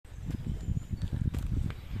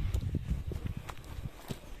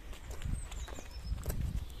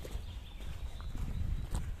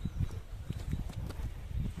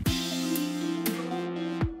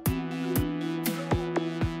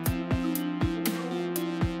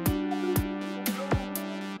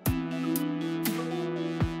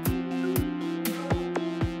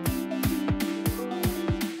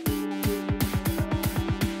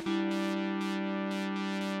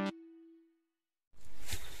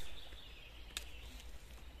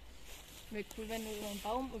Wäre cool, wenn du über einen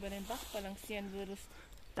Baum über den Bach balancieren würdest.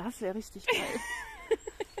 Das wäre richtig geil.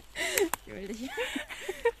 Ich will dich.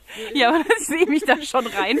 Ja, aber ich sehe mich da schon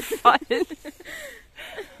reinfallen.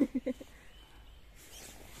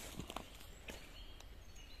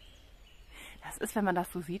 Das ist, wenn man das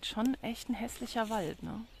so sieht, schon echt ein hässlicher Wald,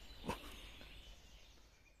 ne?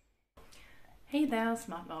 Hey there,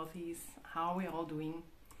 Smart Mouthies. How are we all doing?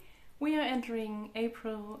 We are entering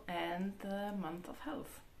April and the month of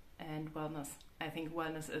health and wellness. I think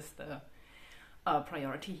wellness is the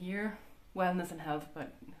priority here. Wellness and health,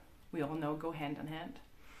 but we all know go hand in hand.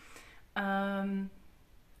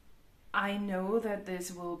 I know that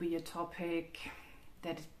this will be a topic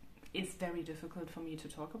that is very difficult for me to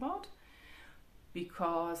talk about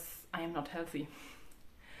because I am not healthy.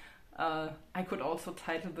 I could also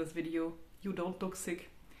title this video, "You Don't Look Sick,"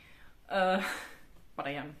 but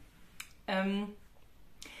I am.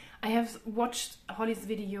 I have watched Holly's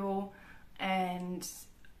video and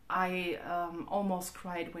I almost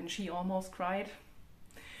cried when she almost cried.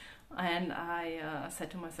 And I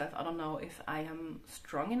said to myself, I don't know if I am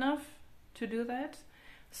strong enough to do that.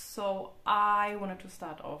 So I wanted to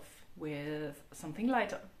start off with something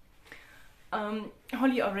lighter.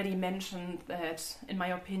 Holly already mentioned that, in my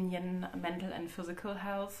opinion, mental and physical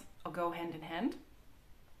health go hand in hand.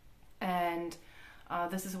 And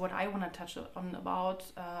this is what I want to touch on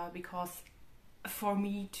about because for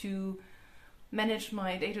me to manage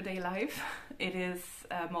my day-to-day life, it is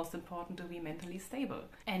most important to be mentally stable.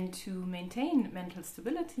 And to maintain mental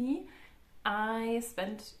stability, I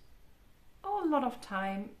spent a lot of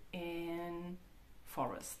time in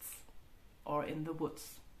forests or in the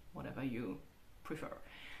woods, whatever you prefer.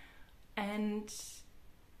 And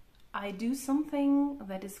I do something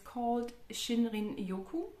that is called Shinrin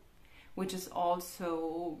Yoku, which is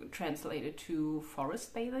also translated to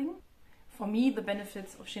forest bathing. For me, the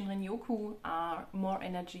benefits of Shinrin Yoku are more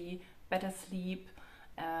energy, better sleep,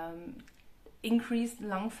 increased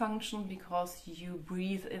lung function because you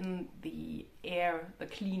breathe in the air, the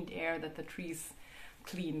cleaned air that the trees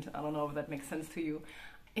cleaned. I don't know if that makes sense to you.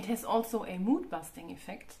 It has also a mood-busting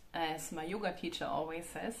effect, as my yoga teacher always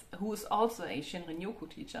says, who is also a Shinrin Yoku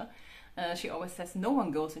teacher. She always says no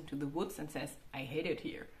one goes into the woods and says, "I hate it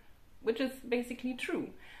here," which is basically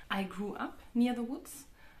true. I grew up near the woods.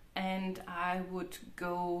 And I would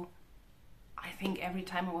go, I think every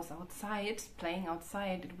time I was outside, playing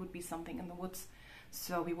outside, it would be something in the woods.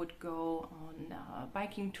 So we would go on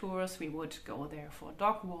biking tours, we would go there for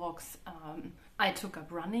dog walks. I took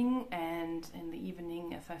up running, and in the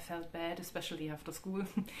evening, if I felt bad, especially after school,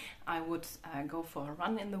 I would go for a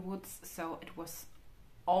run in the woods. So it was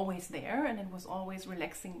always there and it was always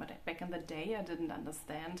relaxing, but back in the day I didn't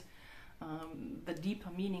understand the deeper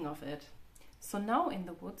meaning of it. So now in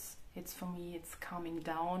the woods, it's for me, it's calming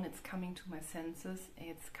down, it's coming to my senses,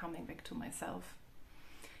 it's coming back to myself.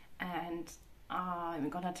 And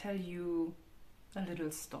I'm gonna tell you a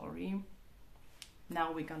little story.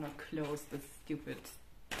 Now we're gonna close this stupid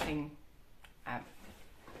thing. I'm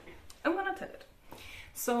gonna tell it.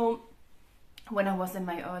 So when I was in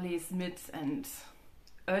my earlies, mids and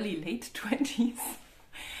late 20s,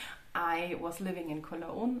 I was living in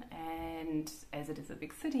Cologne, and as it is a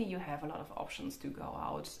big city, you have a lot of options to go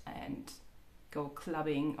out and go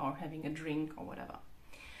clubbing or having a drink or whatever.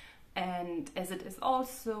 And as it is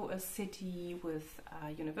also a city with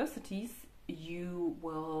universities, you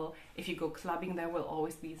will, if you go clubbing, there will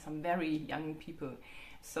always be some very young people.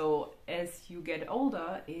 So as you get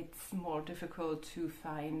older, it's more difficult to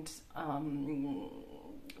find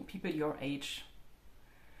people your age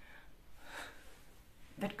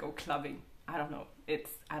that go clubbing. I don't know.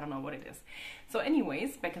 I don't know what it is. So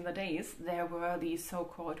anyways, back in the days, there were these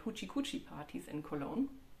so-called hoochie coochie parties in Cologne,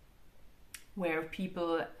 where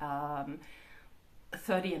people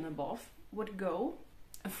 30 and above would go.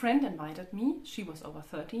 A friend invited me. She was over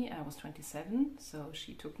 30, I was 27, so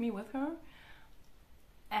she took me with her.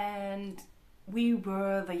 And we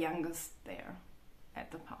were the youngest there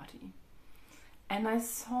at the party. And I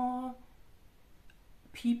saw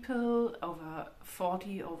people over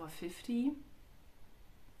 40, over 50,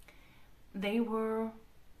 they were,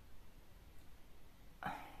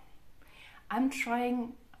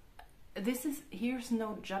 here's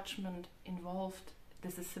no judgment involved,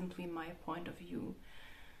 this is simply my point of view.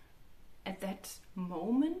 At that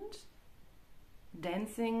moment,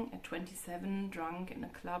 dancing at 27, drunk in a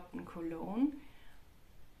club in Cologne,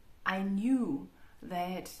 I knew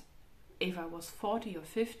that if I was 40 or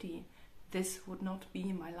 50, this would not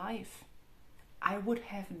be my life. I would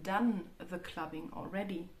have done the clubbing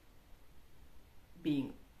already,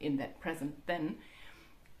 being in that present then,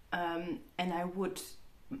 and I would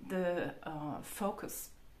the focus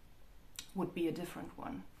would be a different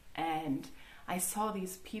one. And I saw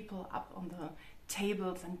these people up on the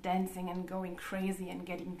tables and dancing and going crazy and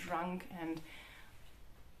getting drunk, and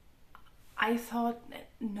I thought,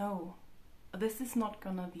 no, this is not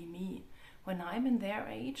gonna be me. When I'm in their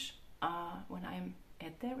age, when I'm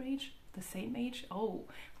at their age, the same age,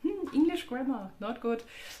 English grammar, not good.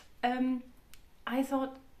 I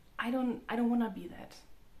thought, I don't want to be that.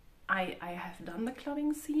 I have done the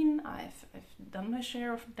clubbing scene. I've done my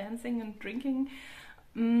share of dancing and drinking.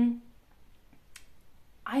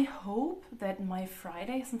 I hope that my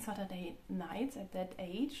Fridays and Saturday nights at that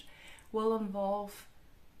age will involve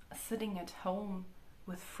sitting at home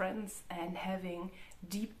with friends and having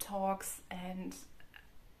deep talks and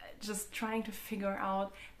just trying to figure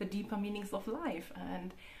out the deeper meanings of life.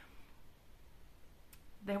 And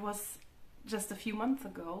there was just a few months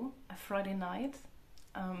ago a Friday night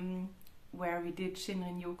where we did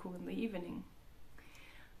Shinrin Yoku in the evening,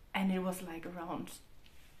 and it was like around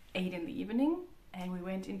 8 in the evening, and we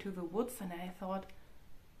went into the woods, and I thought,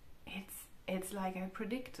 it's like I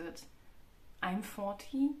predicted. I'm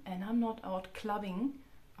 40 and I'm not out clubbing.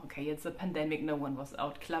 Okay, it's a pandemic, no one was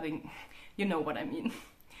out clubbing. You know what I mean.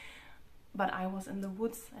 But I was in the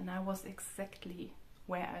woods, and I was exactly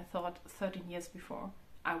where I thought 13 years before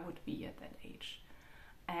I would be at that age.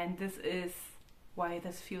 And this is why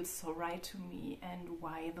this feels so right to me, and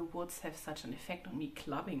why the woods have such an effect on me.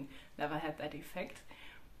 Clubbing never had that effect.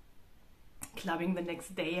 Clubbing the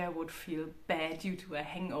next day, I would feel bad due to a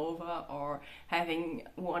hangover, or having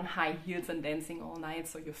worn high heels and dancing all night,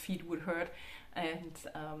 so your feet would hurt. And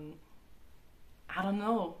I don't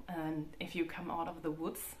know. And if you come out of the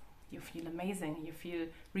woods, you feel amazing. You feel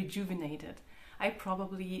rejuvenated. I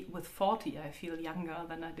probably, with 40, I feel younger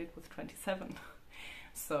than I did with 27.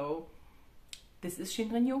 So this is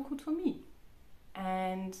Shinrin Yoku to me.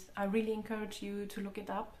 And I really encourage you to look it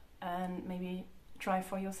up and maybe try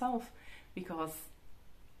for yourself, because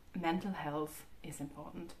mental health is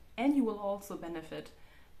important, and you will also benefit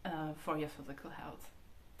for your physical health.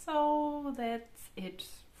 So that's it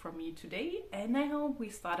from me today, and I hope we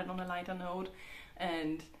started on a lighter note.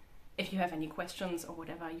 And if you have any questions or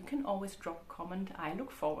whatever, you can always drop a comment. I look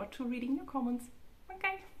forward to reading your comments.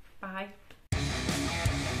 Okay, bye.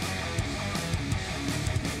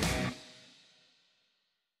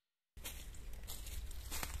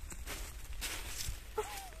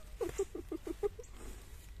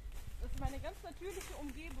 Das ist meine ganz natürliche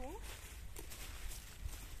Umgebung.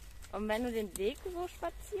 Und wenn du den Weg so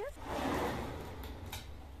spazierst?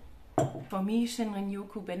 For me, Shinrin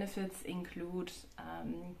Yoku benefits include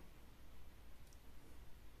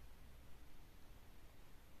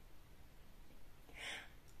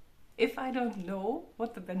if I don't know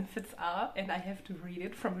what the benefits are and I have to read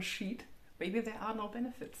it from a sheet, maybe there are no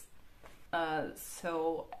benefits.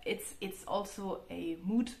 So it's also a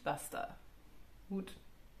mood buster.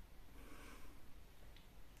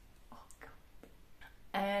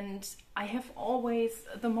 And I have always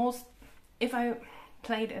if I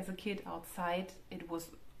played as a kid outside, it was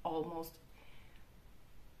almost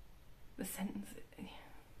the sentence,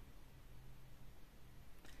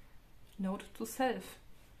 note to self: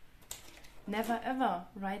 never ever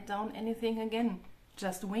write down anything again,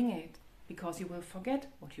 just wing it, because you will forget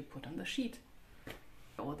what you put on the sheet.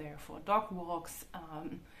 Go there for dog walks.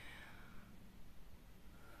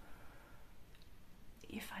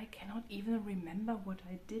 If I cannot even remember what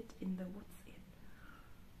I did in the woods,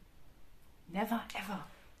 never ever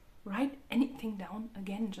write anything down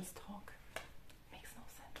again, just talk.